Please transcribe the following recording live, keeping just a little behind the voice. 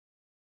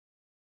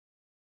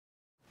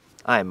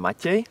I'm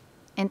Matej.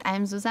 And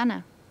I'm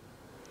Zuzana.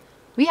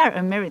 We are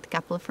a married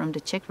couple from the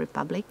Czech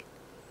Republic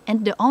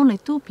and the only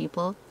two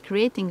people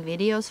creating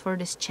videos for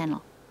this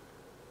channel.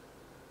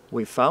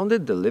 We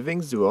founded the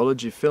Living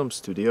Zoology film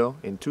studio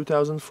in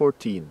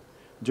 2014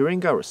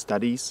 during our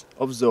studies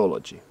of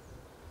zoology.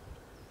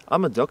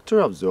 I'm a doctor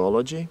of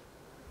zoology.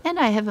 And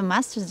I have a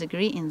master's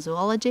degree in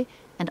zoology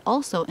and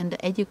also in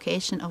the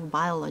education of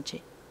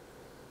biology.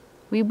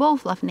 We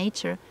both love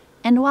nature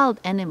and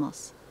wild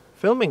animals.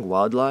 Filming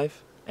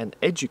wildlife and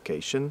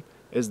education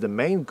is the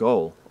main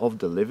goal of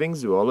the Living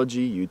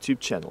Zoology YouTube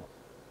channel.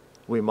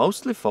 We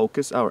mostly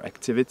focus our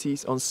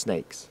activities on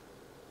snakes.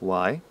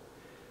 Why?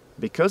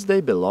 Because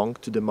they belong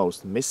to the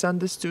most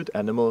misunderstood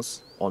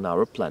animals on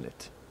our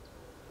planet.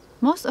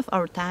 Most of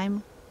our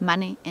time,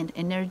 money and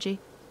energy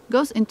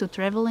goes into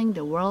traveling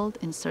the world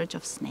in search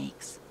of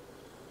snakes.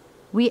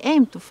 We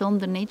aim to film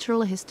the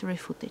natural history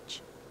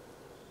footage.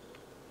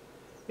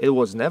 It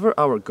was never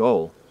our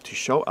goal to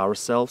show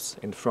ourselves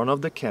in front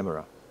of the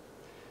camera.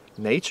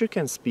 Nature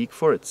can speak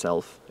for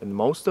itself in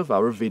most of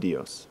our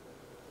videos.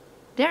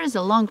 There is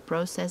a long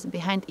process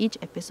behind each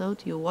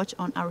episode you watch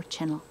on our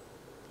channel.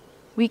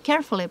 We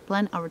carefully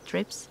plan our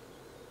trips,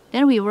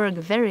 then we work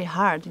very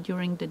hard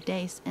during the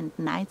days and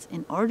nights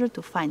in order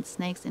to find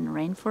snakes in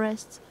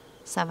rainforests,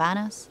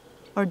 savannas,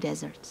 or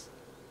deserts.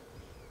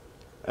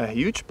 A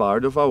huge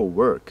part of our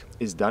work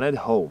is done at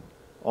home,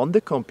 on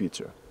the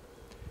computer.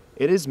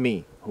 It is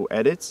me who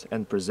edits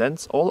and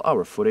presents all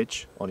our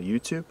footage on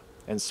YouTube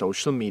and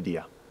social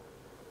media.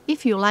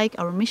 If you like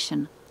our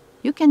mission,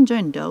 you can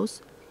join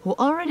those who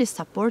already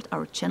support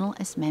our channel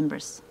as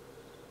members.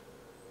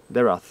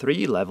 There are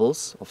 3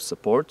 levels of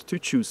support to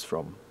choose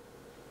from.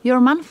 Your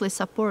monthly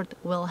support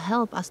will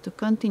help us to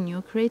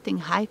continue creating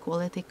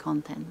high-quality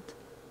content.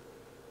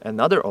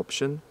 Another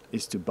option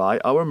is to buy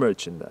our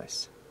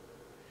merchandise.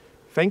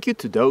 Thank you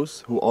to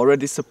those who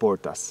already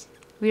support us.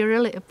 We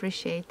really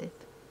appreciate it.